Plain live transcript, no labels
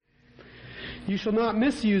You shall not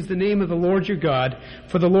misuse the name of the Lord your God,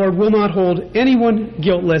 for the Lord will not hold anyone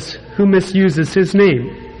guiltless who misuses his name.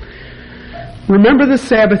 Remember the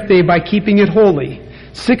Sabbath day by keeping it holy.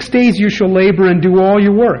 6 days you shall labor and do all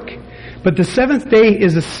your work. But the seventh day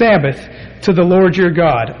is a Sabbath to the Lord your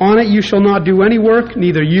God. On it you shall not do any work,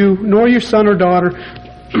 neither you, nor your son or daughter,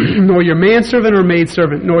 nor your manservant or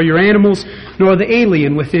maidservant, nor your animals, nor the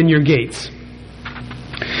alien within your gates.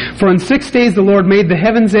 For in 6 days the Lord made the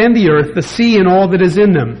heavens and the earth, the sea and all that is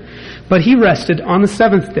in them. But he rested on the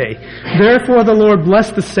seventh day. Therefore the Lord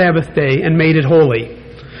blessed the Sabbath day and made it holy.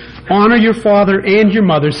 Honor your father and your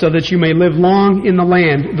mother, so that you may live long in the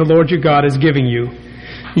land the Lord your God is giving you.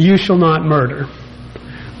 You shall not murder.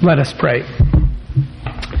 Let us pray.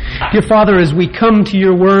 Dear Father, as we come to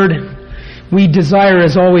your word, we desire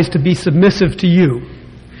as always to be submissive to you,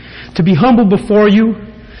 to be humble before you,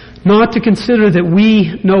 not to consider that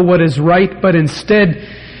we know what is right, but instead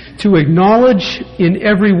to acknowledge in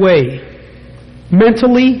every way,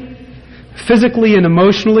 mentally, physically, and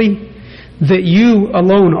emotionally, that you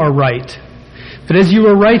alone are right. That as you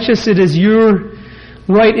are righteous, it is your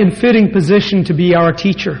right and fitting position to be our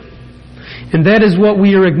teacher. And that is what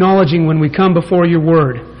we are acknowledging when we come before your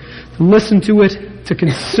word. To listen to it, to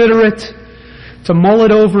consider it, to mull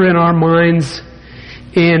it over in our minds,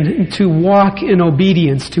 and to walk in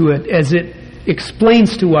obedience to it as it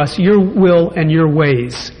explains to us your will and your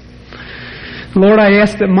ways. Lord, I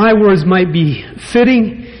ask that my words might be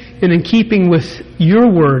fitting and in keeping with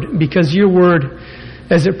your word, because your word,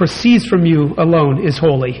 as it proceeds from you alone, is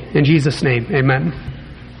holy. In Jesus' name, amen.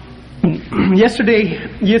 Yesterday,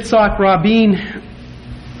 Yitzhak Rabin,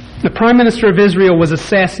 the Prime Minister of Israel, was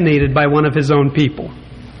assassinated by one of his own people.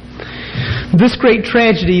 This great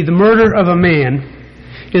tragedy, the murder of a man,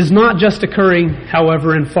 is not just occurring,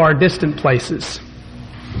 however, in far distant places.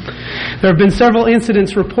 There have been several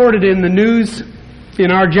incidents reported in the news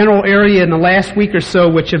in our general area in the last week or so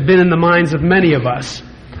which have been in the minds of many of us.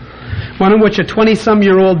 One in which a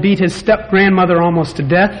 20-some-year-old beat his step-grandmother almost to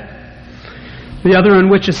death. The other in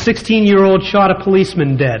which a 16-year-old shot a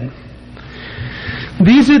policeman dead.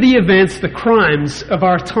 These are the events, the crimes of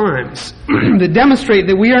our times that demonstrate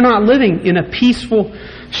that we are not living in a peaceful,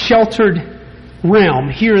 sheltered realm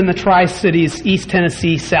here in the Tri-Cities, East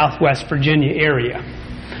Tennessee, Southwest Virginia area.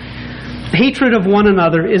 Hatred of one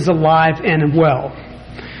another is alive and well.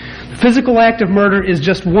 The physical act of murder is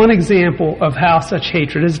just one example of how such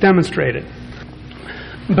hatred is demonstrated.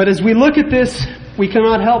 But as we look at this, we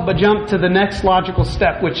cannot help but jump to the next logical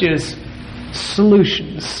step, which is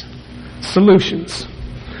solutions. Solutions.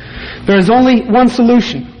 There is only one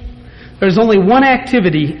solution. There is only one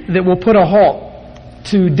activity that will put a halt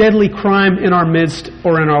to deadly crime in our midst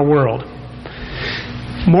or in our world.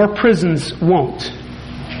 More prisons won't.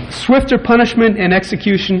 Swifter punishment and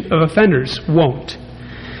execution of offenders won't.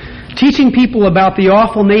 Teaching people about the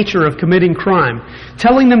awful nature of committing crime,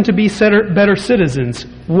 telling them to be better citizens,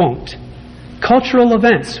 won't. Cultural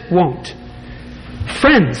events won't.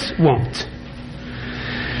 Friends won't.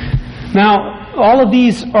 Now, all of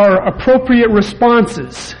these are appropriate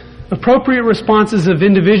responses of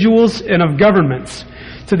individuals and of governments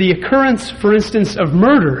to the occurrence, for instance, of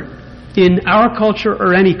murder in our culture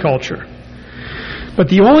or any culture. But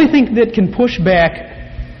the only thing that can push back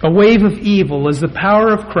a wave of evil is the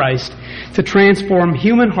power of Christ to transform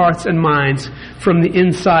human hearts and minds from the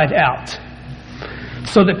inside out.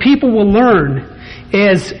 So that people will learn,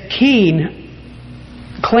 as Cain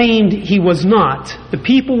claimed he was not, the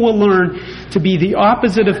people will learn to be the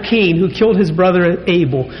opposite of Cain, who killed his brother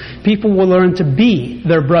Abel. People will learn to be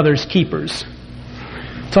their brother's keepers.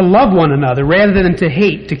 To love one another rather than to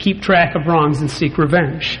hate, to keep track of wrongs and seek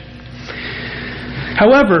revenge.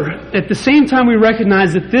 However, at the same time we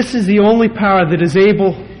recognize that this is the only power that is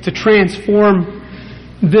able to transform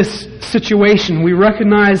this situation, we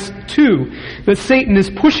recognize, too, that Satan is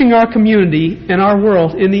pushing our community and our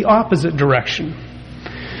world in the opposite direction.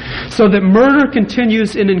 So that murder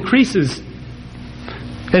continues and increases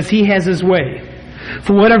as he has his way.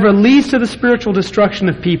 For whatever leads to the spiritual destruction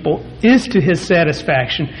of people is to his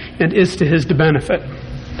satisfaction and is to his benefit.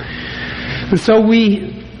 And so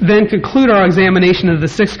we then conclude our examination of the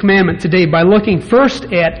Sixth Commandment today by looking first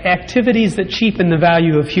at activities that cheapen the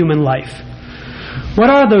value of human life. What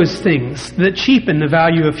are those things that cheapen the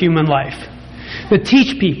value of human life? That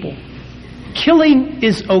teach people killing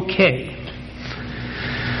is okay.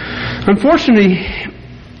 Unfortunately,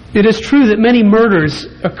 it is true that many murders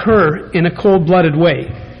occur in a cold-blooded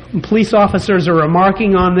way. And police officers are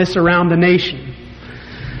remarking on this around the nation.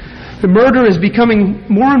 The murder is becoming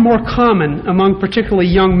more and more common among particularly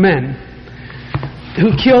young men.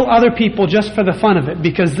 who kill other people just for the fun of it,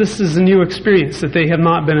 because this is a new experience that they have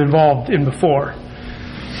not been involved in before.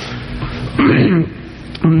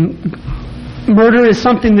 Murder is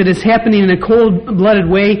something that is happening in a cold-blooded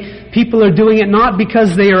way. People are doing it not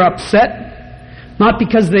because they are upset, not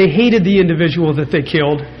because they hated the individual that they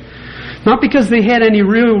killed, not because they had any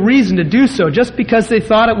real reason to do so, just because they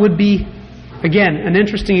thought it would be, again, an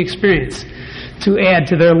interesting experience to add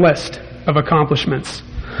to their list of accomplishments.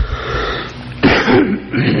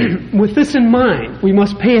 With this in mind, we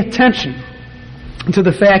must pay attention to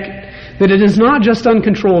the fact that it is not just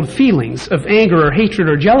uncontrolled feelings of anger or hatred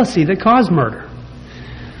or jealousy that cause murder.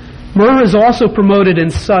 Murder is also promoted in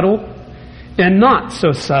subtle and not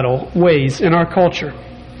so subtle ways in our culture,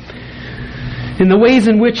 in the ways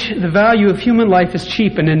in which the value of human life is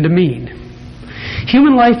cheapened and demeaned.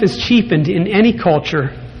 Human life is cheapened in any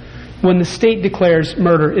culture when the state declares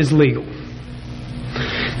murder is legal.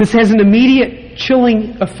 This has an immediate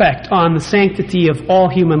chilling effect on the sanctity of all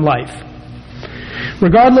human life.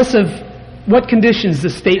 Regardless of what conditions the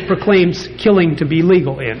state proclaims killing to be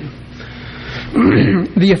legal in,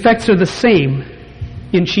 the effects are the same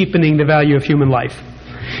in cheapening the value of human life.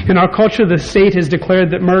 In our culture, the state has declared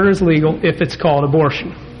that murder is legal if it's called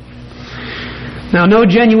abortion. Now, no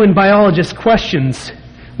genuine biologist questions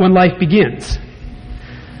when life begins.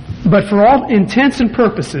 But for all intents and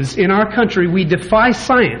purposes, in our country, we defy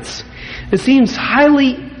science. It seems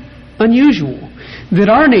highly unusual that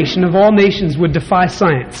our nation, of all nations, would defy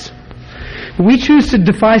science. We choose to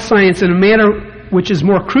defy science in a manner which is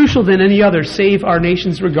more crucial than any other, save our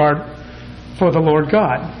nation's regard for the Lord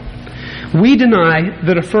God. We deny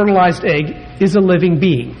that a fertilized egg is a living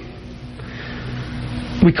being.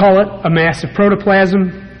 We call it a mass of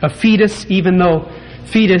protoplasm, a fetus, even though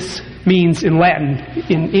fetus means in Latin,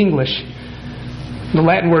 in English, the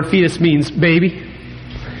Latin word fetus means baby.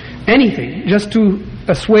 Anything, just to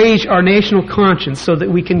assuage our national conscience so that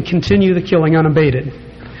we can continue the killing unabated.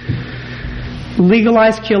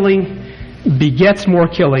 Legalized killing begets more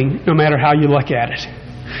killing, no matter how you look at it.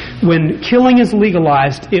 When killing is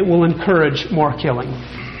legalized, it will encourage more killing.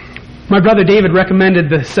 My brother David recommended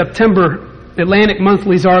the September Atlantic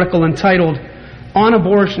Monthly's article entitled "On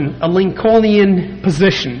Abortion, a Lincolnian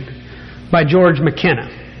Position" by George McKenna.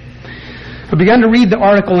 I began to read the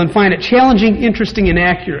article and find it challenging, interesting, and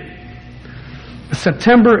accurate. The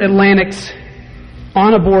September Atlantic's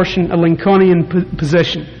 "On Abortion, a Lincolnian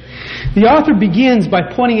Position." The author begins by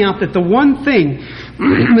pointing out that the one thing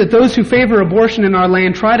that those who favor abortion in our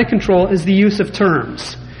land try to control is the use of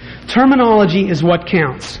terms. Terminology is what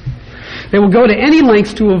counts. They will go to any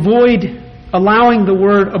lengths to avoid allowing the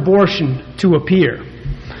word abortion to appear.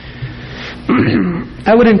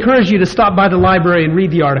 I would encourage you to stop by the library and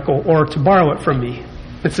read the article, or to borrow it from me.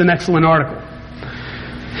 It's an excellent article.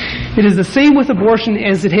 It is the same with abortion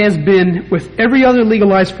as it has been with every other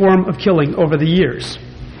legalized form of killing over the years.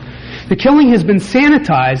 The killing has been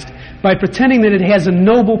sanitized by pretending that it has a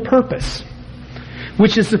noble purpose,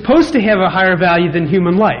 which is supposed to have a higher value than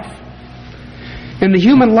human life. And the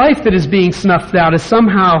human life that is being snuffed out is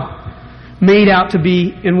somehow made out to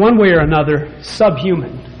be, in one way or another,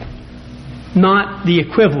 subhuman, not the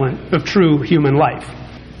equivalent of true human life.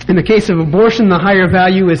 In the case of abortion, the higher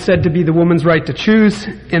value is said to be the woman's right to choose,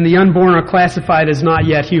 and the unborn are classified as not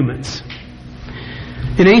yet humans.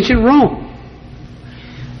 In ancient Rome,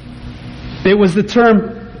 it was the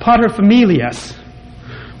term paterfamilias,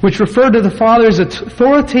 which referred to the father's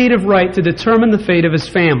authoritative right to determine the fate of his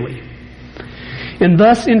family. And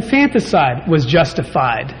thus infanticide was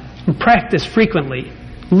justified, practiced frequently,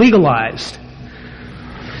 legalized.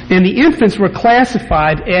 And the infants were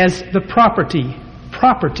classified as the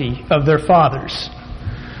property of their fathers.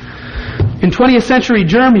 In 20th century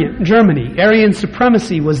Germany, Aryan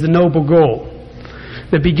supremacy was the noble goal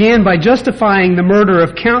that began by justifying the murder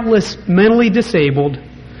of countless mentally disabled,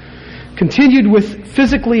 continued with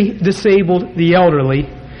physically disabled, the elderly,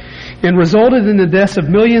 and resulted in the deaths of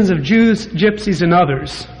millions of Jews, gypsies, and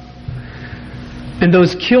others. And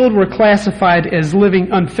those killed were classified as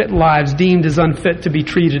living unfit lives, deemed as unfit to be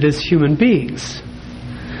treated as human beings.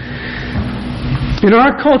 In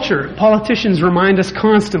our culture, politicians remind us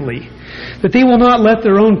constantly that they will not let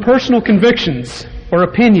their own personal convictions or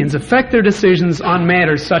opinions affect their decisions on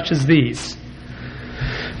matters such as these.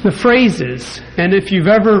 The phrases, and if you've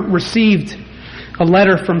ever received a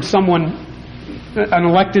letter from someone, an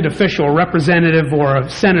elected official, a representative, or a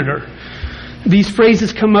senator, these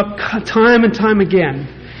phrases come up time and time again.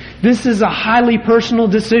 This is a highly personal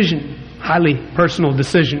decision. Highly personal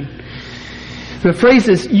decision. The phrase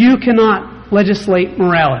is, "You cannot legislate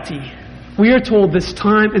morality." We are told this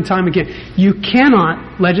time and time again. You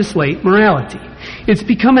cannot legislate morality. It's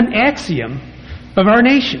become an axiom of our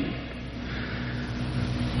nation.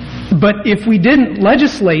 But if we didn't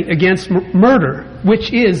legislate against murder,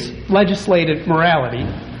 which is legislated morality,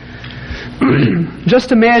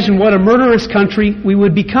 just imagine what a murderous country we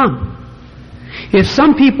would become. If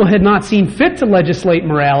some people had not seen fit to legislate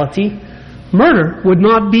morality, murder would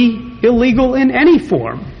not be illegal in any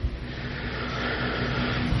form.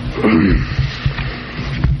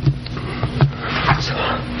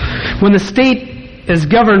 When the state is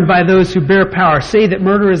governed by those who bear power, say that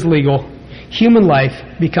murder is legal, human life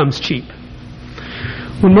becomes cheap.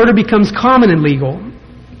 When murder becomes common and legal,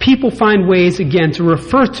 people find ways again to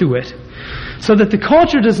refer to it so that the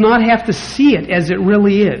culture does not have to see it as it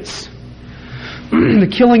really is.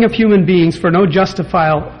 The killing of human beings for no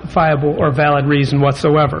justifiable or valid reason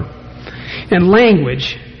whatsoever. And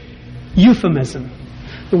language, euphemism.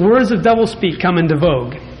 The words of doublespeak come into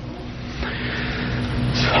vogue.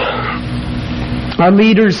 Our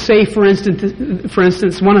leaders say, for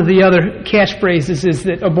instance, one of the other catchphrases is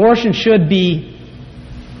that abortion should be,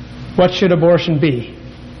 what should abortion be?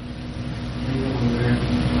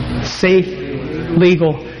 Safe,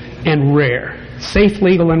 legal, and rare. Safe,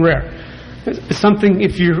 legal, and rare. It's something,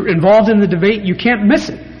 if you're involved in the debate, you can't miss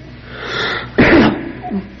it.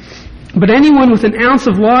 But anyone with an ounce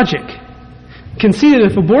of logic can see that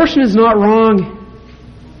if abortion is not wrong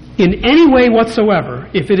in any way whatsoever,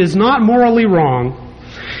 if it is not morally wrong,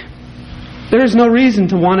 there is no reason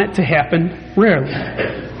to want it to happen rarely.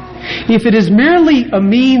 If it is merely a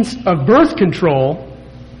means of birth control,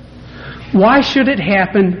 why should it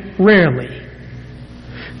happen rarely?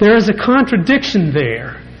 There is a contradiction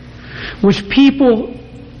there which people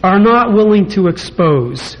are not willing to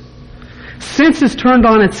expose. Since is turned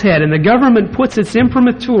on its head and the government puts its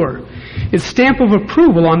imprimatur, its stamp of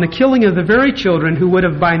approval on the killing of the very children who would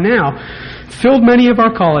have by now filled many of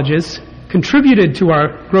our colleges, contributed to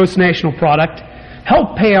our gross national product,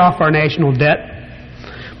 helped pay off our national debt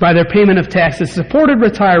by their payment of taxes, supported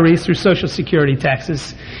retirees through Social Security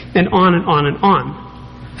taxes, and on and on and on.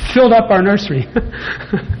 Filled up our nursery.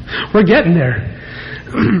 We're getting there.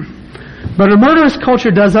 But a murderous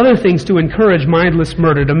culture does other things to encourage mindless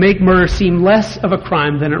murder, to make murder seem less of a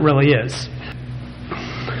crime than it really is.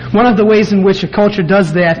 One of the ways in which a culture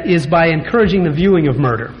does that is by encouraging the viewing of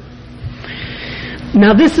murder.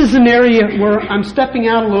 Now this is an area where I'm stepping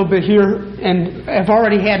out a little bit here, and I've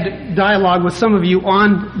already had dialogue with some of you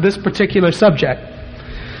on this particular subject.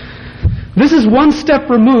 This is one step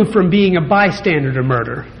removed from being a bystander to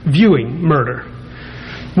murder, viewing murder.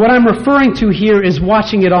 What I'm referring to here is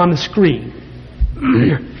watching it on the screen.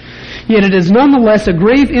 Yet it is nonetheless a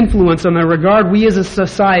grave influence on the regard we as a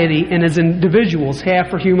society and as individuals have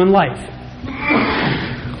for human life.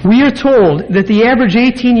 We are told that the average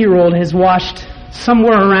 18-year-old has watched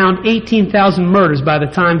somewhere around 18,000 murders by the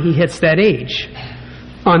time he hits that age,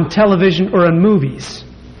 on television or in movies.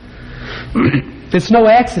 It's no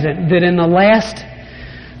accident that in the last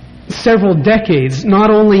several decades, not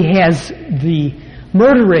only has the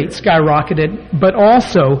murder rate skyrocketed, but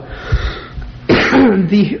also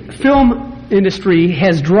the film industry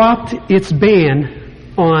has dropped its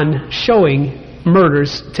ban on showing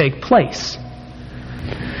murders take place.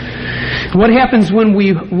 What happens when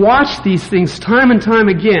we watch these things time and time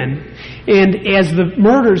again, and as the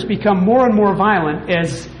murders become more and more violent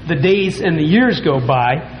as the days and the years go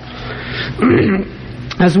by,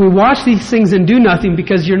 as we watch these things and do nothing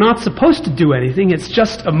because you're not supposed to do anything, it's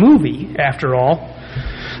just a movie after all,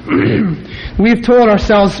 we've told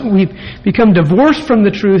ourselves, we've become divorced from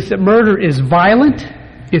the truth that murder is violent,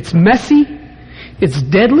 it's messy, it's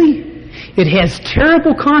deadly, it has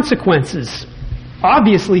terrible consequences,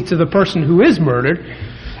 obviously to the person who is murdered,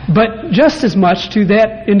 but just as much to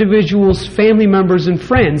that individual's family members and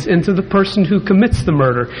friends, and to the person who commits the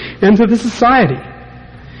murder, and to the society.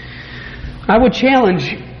 I would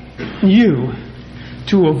challenge you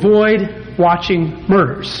to avoid watching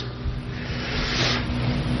murders.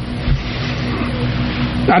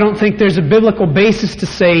 I don't think there's a biblical basis to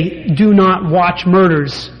say do not watch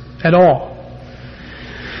murders at all.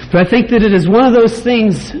 But I think that it is one of those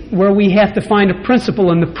things where we have to find a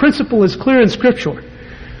principle, and the principle is clear in Scripture.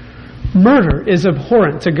 Murder is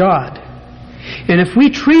abhorrent to God. And if we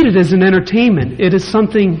treat it as an entertainment, it is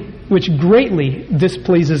something which greatly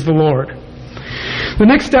displeases the Lord. The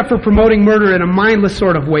next step for promoting murder in a mindless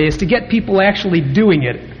sort of way is to get people actually doing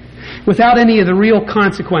it without any of the real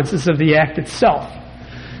consequences of the act itself.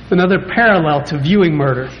 Another parallel to viewing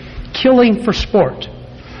murder, killing for sport.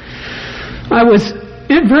 I was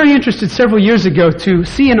very interested several years ago to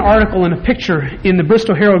see an article and a picture in the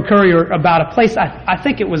Bristol Herald Courier about a place, I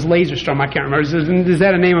think it was Laserstorm, I can't remember. Is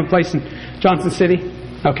that a name of a place in Johnson City?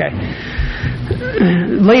 Okay.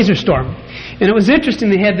 Laserstorm. And it was interesting,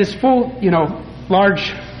 they had this full,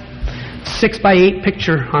 large 6x8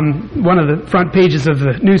 picture on one of the front pages of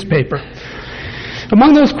the newspaper.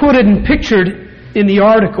 Among those quoted and pictured in the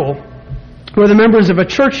article were the members of a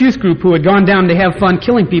church youth group who had gone down to have fun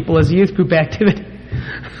killing people as a youth group activity.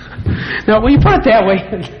 Now, when you put it that way,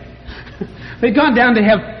 they'd gone down to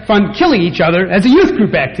have fun killing each other as a youth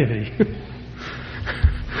group activity.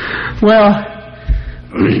 Well,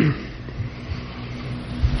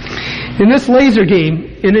 in this laser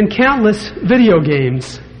game, and in countless video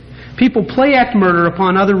games, people play act murder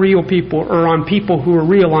upon other real people or on people who are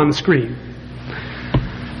real on the screen.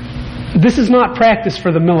 This is not practice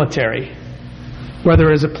for the military, where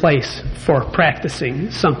there is a place for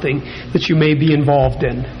practicing something that you may be involved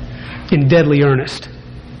in deadly earnest.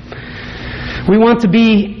 We want to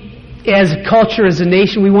be, as a culture, as a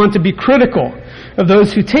nation, we want to be critical of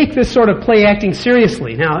those who take this sort of play acting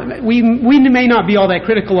seriously. Now, we may not be all that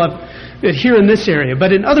critical of it here in this area,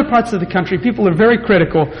 but in other parts of the country, people are very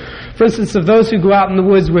critical, for instance, of those who go out in the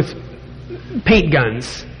woods with paint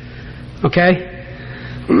guns. Okay?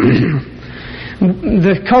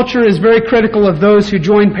 The culture is very critical of those who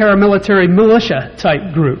join paramilitary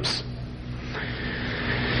militia-type groups.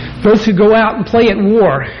 Those who go out and play at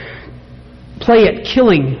war, play at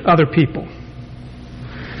killing other people.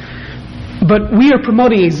 But we are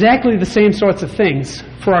promoting exactly the same sorts of things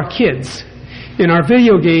for our kids in our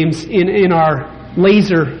video games, in our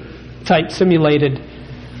laser-type simulated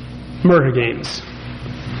murder games.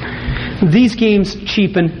 These games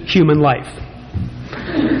cheapen human life.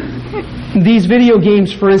 These video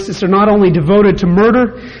games, for instance, are not only devoted to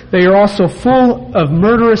murder, they are also full of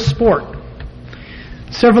murderous sport.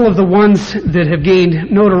 Several of the ones that have gained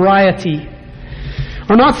notoriety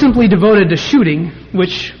are not simply devoted to shooting,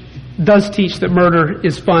 which does teach that murder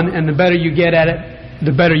is fun, and the better you get at it,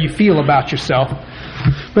 the better you feel about yourself,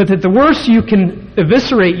 but that the worse you can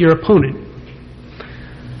eviscerate your opponent,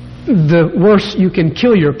 the worse you can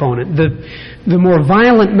kill your opponent, the more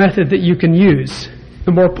violent method that you can use,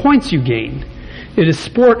 the more points you gain. It is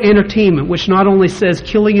sport entertainment, which not only says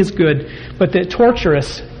killing is good, but that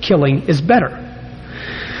torturous killing is better.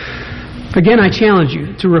 Again, I challenge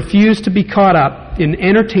you to refuse to be caught up in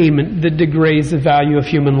entertainment that degrades the value of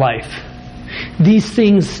human life. These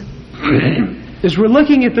things, as we're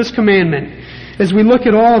looking at this commandment, as we look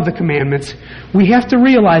at all of the commandments, we have to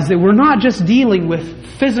realize that we're not just dealing with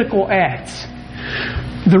physical acts.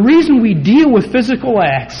 The reason we deal with physical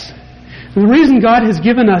acts, the reason God has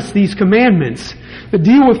given us these commandments that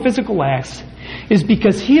deal with physical acts, is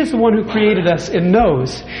because He is the one who created us and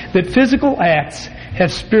knows that physical acts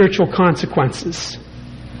have spiritual consequences.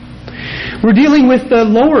 We're dealing with the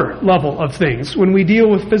lower level of things when we deal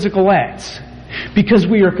with physical acts, because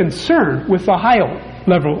we are concerned with the higher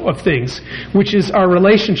level of things, which is our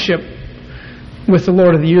relationship with the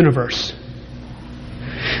Lord of the universe.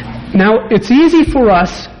 Now, it's easy for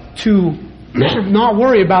us to not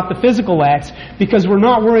worry about the physical acts because we're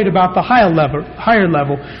not worried about the higher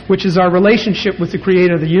level, which is our relationship with the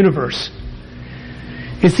Creator of the universe.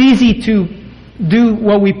 It's easy to do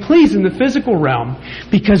what we please in the physical realm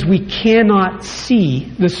because we cannot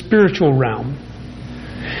see the spiritual realm.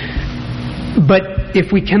 But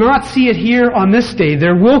if we cannot see it here on this day,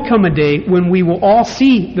 there will come a day when we will all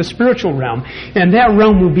see the spiritual realm, and that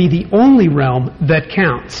realm will be the only realm that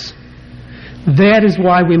counts. That is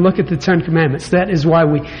why we look at the Ten Commandments. That is why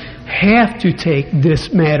we have to take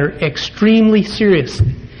this matter extremely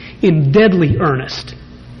seriously, in deadly earnest.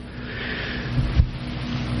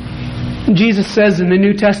 Jesus says in the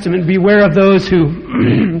New Testament, beware of those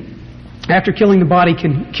who, after killing the body,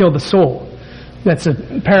 can kill the soul. That's a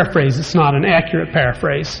paraphrase. It's not an accurate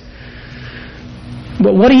paraphrase.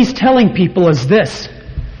 But what He's telling people is this: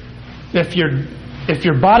 if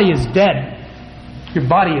your body is dead, your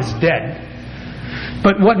body is dead.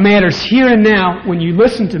 But what matters here and now, when you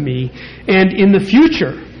listen to me, and in the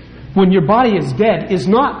future, when your body is dead, is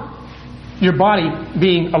not your body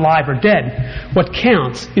being alive or dead. What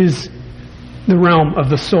counts is the realm of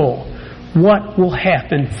the soul. What will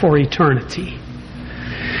happen for eternity?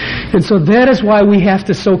 And so that is why we have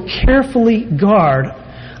to so carefully guard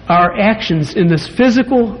our actions in this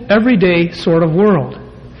physical, everyday sort of world.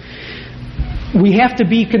 We have to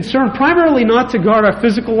be concerned primarily not to guard our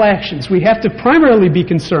physical actions. We have to primarily be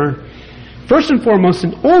concerned, first and foremost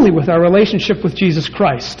and only, with our relationship with Jesus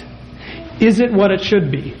Christ. Is it what it should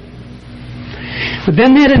be? But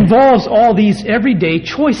then that involves all these everyday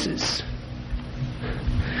choices.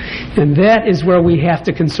 And that is where we have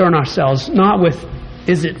to concern ourselves, not with,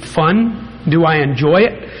 is it fun? Do I enjoy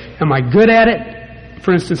it? Am I good at it?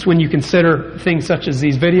 For instance, when you consider things such as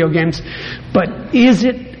these video games. But is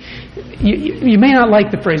it, you may not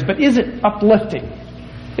like the phrase, but is it uplifting?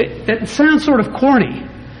 It sounds sort of corny.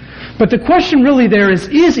 But the question really there is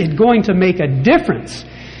it going to make a difference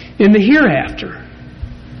in the hereafter?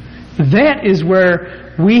 That is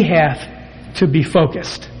where we have to be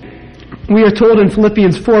focused. We are told in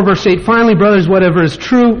Philippians 4 verse 8, finally, brothers, whatever is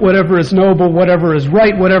true, whatever is noble, whatever is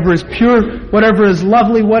right, whatever is pure, whatever is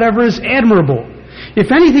lovely, whatever is admirable.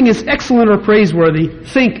 If anything is excellent or praiseworthy,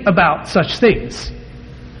 think about such things.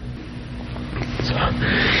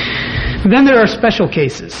 Then there are special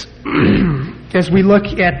cases as we look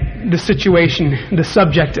at the situation, the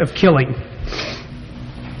subject of killing.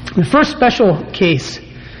 The first special case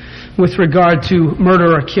with regard to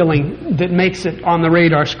murder or killing that makes it on the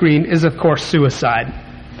radar screen is, of course, suicide.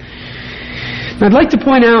 And I'd like to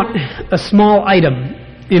point out a small item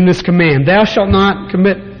in this command. Thou shalt not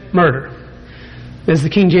commit murder, as the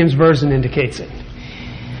King James Version indicates it.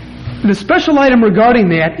 The special item regarding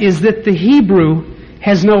that is that the Hebrew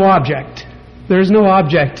has no object. There is no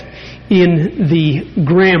object in the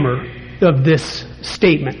grammar of this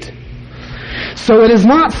statement. So it is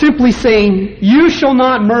not simply saying, you shall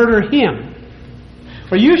not murder him,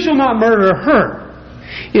 or you shall not murder her.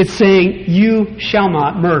 It's saying, you shall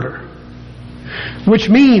not murder. Which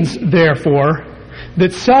means, therefore,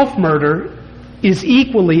 that self-murder is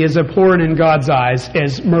equally as abhorrent in God's eyes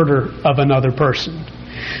as murder of another person.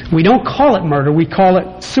 We don't call it murder, we call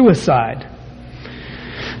it suicide.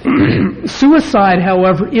 Suicide,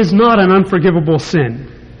 however, is not an unforgivable sin.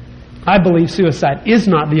 I believe suicide is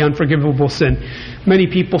not the unforgivable sin. Many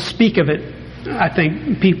people speak of it. I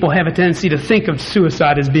think people have a tendency to think of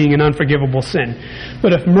suicide as being an unforgivable sin.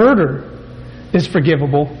 But if murder is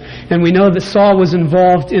forgivable, and we know that Saul was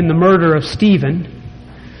involved in the murder of Stephen,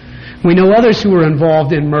 we know others who were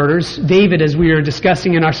involved in murders. David, as we were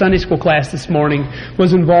discussing in our Sunday school class this morning,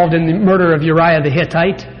 was involved in the murder of Uriah the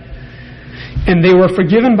Hittite. And they were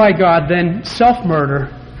forgiven by God, then self-murder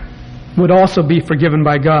would also be forgiven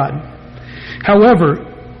by God. However,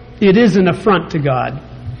 it is an affront to God.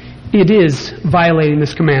 It is violating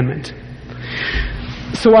this commandment.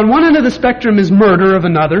 So on one end of the spectrum is murder of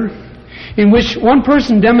another, in which one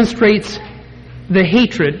person demonstrates the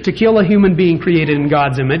hatred to kill a human being created in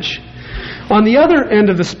God's image. On the other end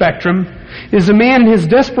of the spectrum is a man in his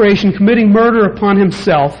desperation committing murder upon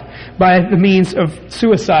himself by the means of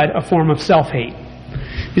suicide, a form of self-hate.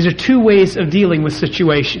 These are two ways of dealing with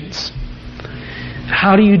situations.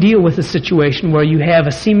 How do you deal with a situation where you have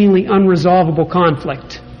a seemingly unresolvable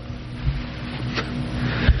conflict?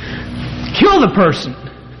 Kill the person.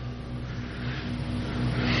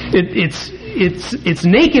 It's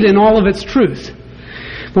naked in all of its truth.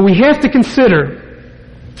 But we have to consider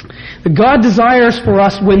that God desires for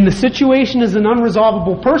us, when the situation is an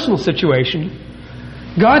unresolvable personal situation,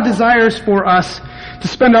 God desires for us to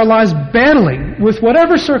spend our lives battling with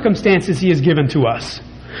whatever circumstances He has given to us.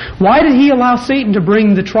 Why did He allow Satan to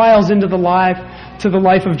bring the trials into the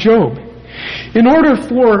life of Job? In order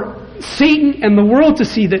for Satan and the world to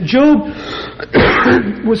see that Job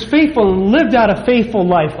was faithful and lived out a faithful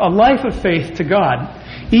life, a life of faith to God,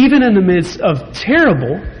 even in the midst of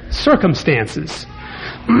terrible circumstances.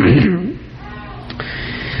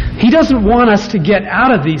 He doesn't want us to get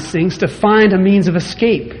out of these things to find a means of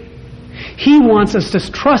escape. He wants us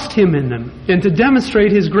to trust Him in them and to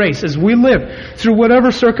demonstrate His grace as we live through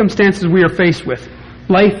whatever circumstances we are faced with.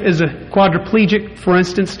 Life as a quadriplegic, for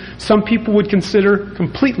instance, some people would consider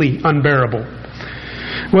completely unbearable.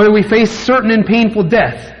 Whether we face certain and painful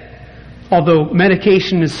death, although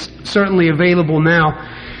medication is certainly available now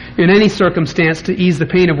in any circumstance to ease the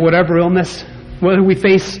pain of whatever illness, whether we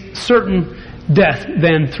face certain death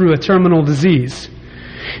then through a terminal disease.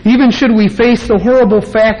 Even should we face the horrible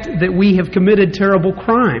fact that we have committed terrible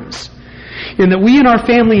crimes, and that we and our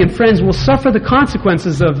family and friends will suffer the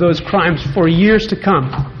consequences of those crimes for years to come,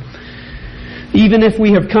 even if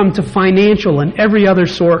we have come to financial and every other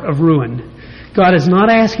sort of ruin. God is not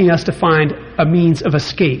asking us to find a means of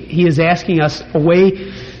escape. He is asking us a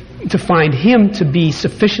way to find Him to be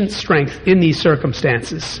sufficient strength in these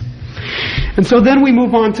circumstances. And so then we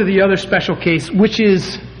move on to the other special case, which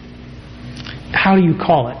is, how do you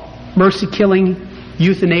call it? Mercy killing,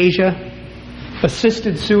 euthanasia,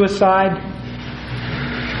 assisted suicide.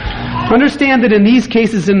 Understand that in these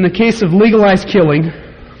cases, in the case of legalized killing,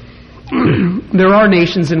 there are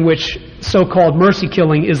nations in which so-called mercy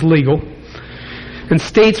killing is legal. And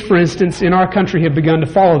states, for instance, in our country have begun to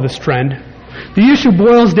follow this trend. The issue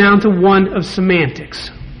boils down to one of semantics.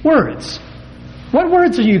 Words. What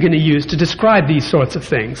words are you going to use to describe these sorts of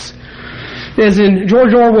things? As in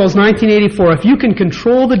George Orwell's 1984, if you can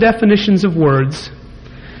control the definitions of words,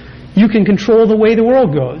 you can control the way the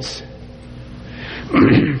world goes.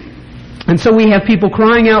 And so we have people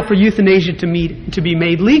crying out for euthanasia to be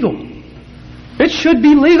made legal. It should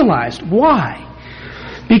be legalized. Why?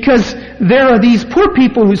 Because there are these poor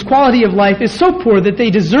people whose quality of life is so poor that they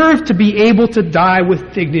deserve to be able to die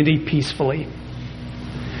with dignity peacefully.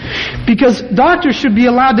 Because doctors should be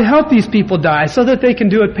allowed to help these people die so that they can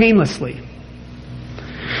do it painlessly.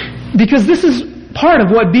 Because this is part of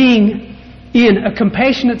what being in a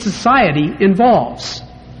compassionate society involves.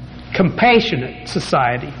 Compassionate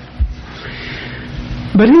society.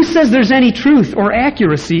 But who says there's any truth or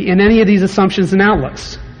accuracy in any of these assumptions and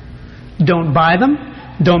outlooks? Don't buy them.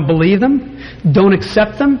 Don't believe them. Don't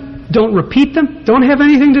accept them. Don't repeat them. Don't have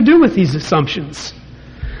anything to do with these assumptions.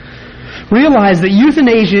 Realize that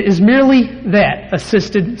euthanasia is merely that,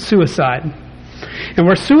 assisted suicide. And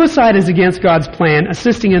where suicide is against God's plan,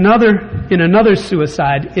 assisting in another's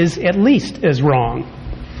suicide is at least as wrong.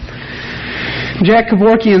 Jack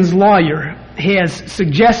Kevorkian's lawyer has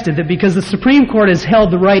suggested that because the Supreme Court has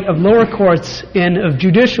held the right of lower courts and of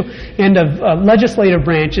judicial and of legislative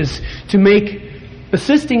branches to make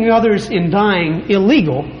assisting others in dying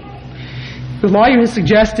illegal, the lawyer has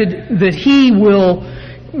suggested that he will,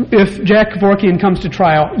 if Jack Kevorkian comes to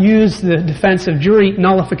trial, use the defense of jury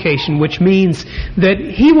nullification, which means that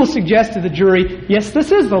he will suggest to the jury, yes,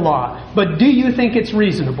 this is the law, but do you think it's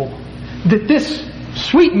reasonable that this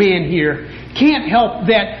sweet man here can't help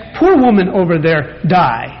that poor woman over there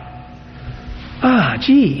die?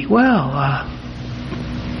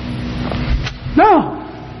 No.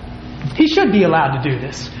 He should be allowed to do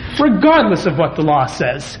this, regardless of what the law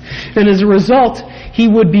says. And as a result, he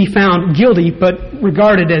would be found guilty, but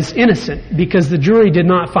regarded as innocent, because the jury did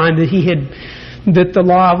not find that the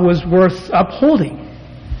law was worth upholding.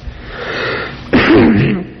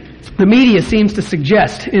 The media seems to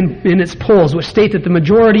suggest in its polls, which state that the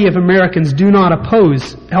majority of Americans do not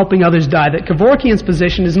oppose helping others die, that Kevorkian's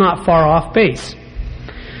position is not far off base.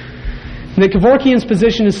 That Kevorkian's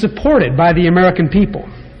position is supported by the American people.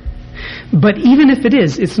 But even if it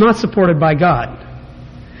is, it's not supported by God.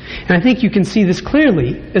 And I think you can see this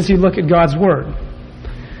clearly as you look at God's Word.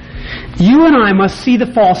 You and I must see the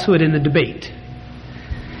falsehood in the debate.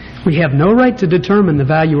 We have no right to determine the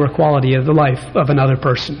value or quality of the life of another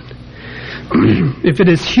person. If it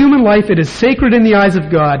is human life, it is sacred in the eyes of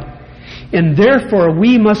God, and therefore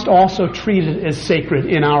we must also treat it as sacred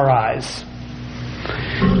in our eyes.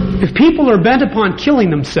 If people are bent upon killing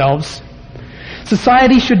themselves,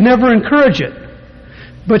 society should never encourage it,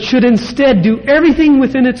 but should instead do everything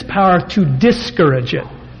within its power to discourage it.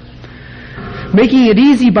 Making it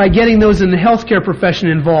easy by getting those in the healthcare profession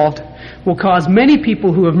involved will cause many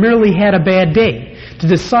people who have merely had a bad day to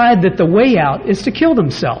decide that the way out is to kill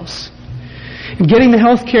themselves. And getting the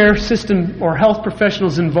healthcare system or health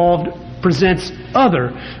professionals involved presents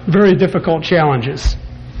other very difficult challenges.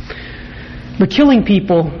 But killing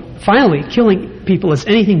people is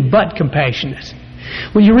anything but compassionate.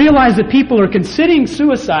 When you realize that people are considering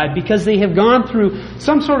suicide because they have gone through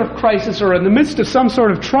some sort of crisis or in the midst of some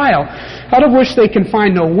sort of trial out of which they can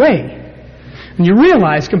find no way, and you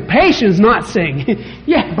realize compassion is not saying,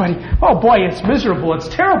 yeah, buddy, oh boy, it's miserable, it's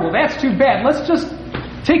terrible, that's too bad, let's just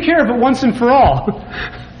take care of it once and for all.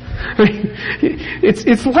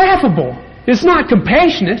 It's laughable. It's not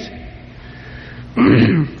compassionate.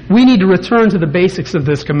 We need to return to the basics of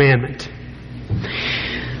this commandment.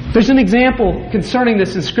 There's an example concerning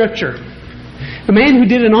this in Scripture. A man who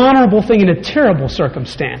did an honorable thing in a terrible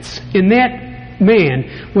circumstance. And that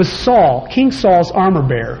man was Saul, King Saul's armor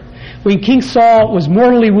bearer. When King Saul was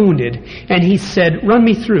mortally wounded, and he said, "Run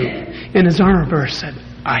me through." And his armor bearer said,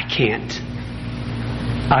 "I can't.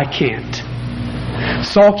 I can't."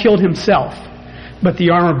 Saul killed himself, but the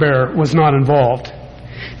armor bearer was not involved.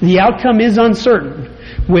 The outcome is uncertain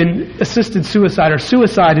when assisted suicide or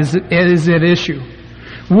suicide is at issue.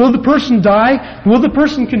 Will the person die? Will the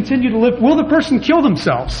person continue to live? Will the person kill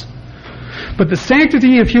themselves? But the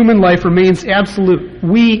sanctity of human life remains absolute.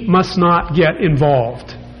 We must not get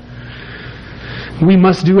involved. We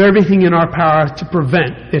must do everything in our power to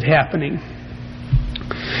prevent it happening.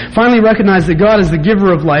 Finally, recognize that God is the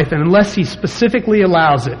giver of life, and unless He specifically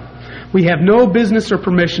allows it, we have no business or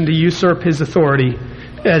permission to usurp His authority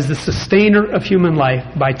as the sustainer of human life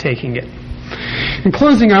by taking it. In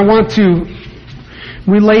closing, I want to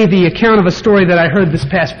relay the account of a story that I heard this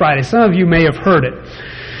past Friday. Some of you may have heard it.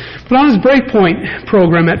 But on his Breakpoint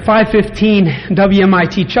program at 5:15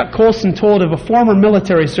 WMIT, Chuck Colson told of a former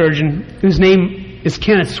military surgeon whose name is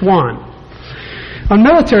Kenneth Swan. On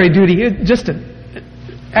military duty, just an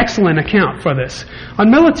excellent account for this. On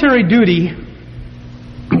military duty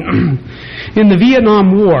in the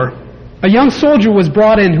Vietnam War, a young soldier was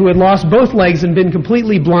brought in who had lost both legs and been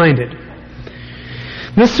completely blinded.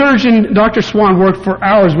 This surgeon, Dr. Swan, worked for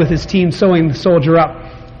hours with his team sewing the soldier up.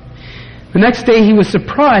 The next day he was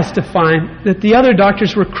surprised to find that the other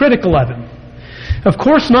doctors were critical of him. Of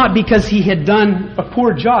course not because he had done a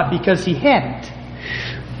poor job, because he hadn't,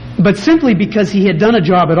 but simply because he had done a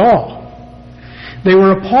job at all. They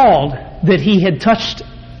were appalled that he had touched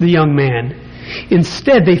the young man.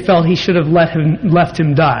 Instead, they felt he should have left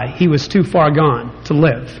him die. He was too far gone to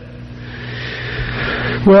live.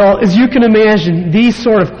 Well, as you can imagine, these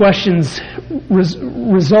sort of questions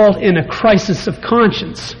result in a crisis of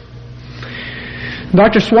conscience.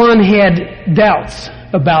 Dr. Swan had doubts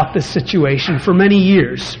about this situation for many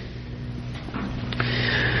years.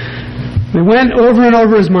 They went over and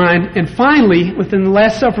over his mind, and finally, within the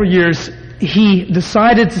last several years, he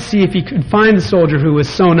decided to see if he could find the soldier who was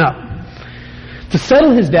sewn up, to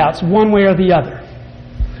settle his doubts one way or the other.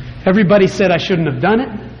 Everybody said I shouldn't have done it.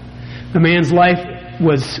 The man's life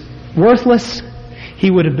was worthless. He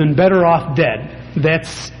would have been better off dead.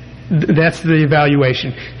 That's the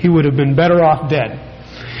evaluation. He would have been better off dead.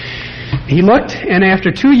 He looked, and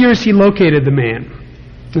after 2 years he located the man.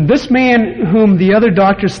 And this man, whom the other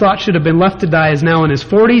doctors thought should have been left to die, is now in his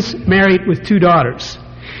 40s, married with 2 daughters.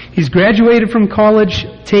 He's graduated from college,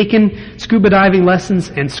 taken scuba diving lessons,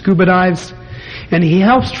 and scuba dives, and he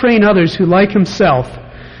helps train others who, like himself,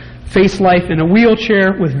 face life in a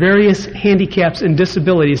wheelchair with various handicaps and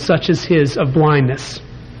disabilities such as his of blindness.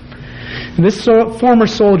 And this former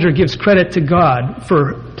soldier gives credit to God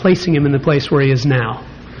for placing him in the place where he is now.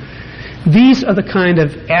 These are the kind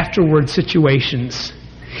of afterward situations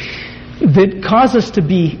that cause us to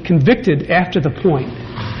be convicted after the point.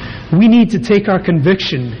 We need to take our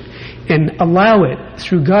conviction and allow it,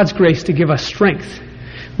 through God's grace, to give us strength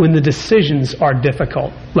when the decisions are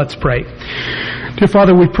difficult. Let's pray. Dear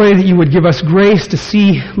Father, we pray that you would give us grace to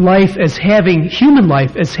see life as having, human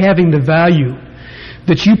life as having the value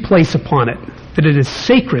that you place upon it, that it is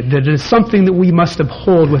sacred, that it is something that we must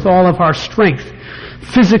uphold with all of our strength,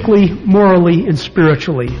 physically, morally, and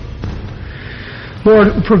spiritually.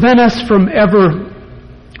 Lord, prevent us from ever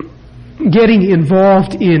getting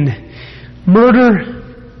involved in murder,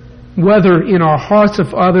 whether in our hearts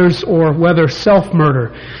of others or whether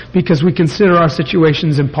self-murder, because we consider our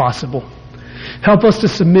situations impossible. Help us to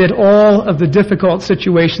submit all of the difficult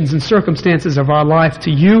situations and circumstances of our life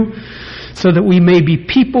to you, so that we may be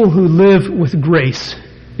people who live with grace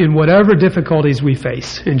in whatever difficulties we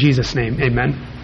face. In Jesus' name, amen.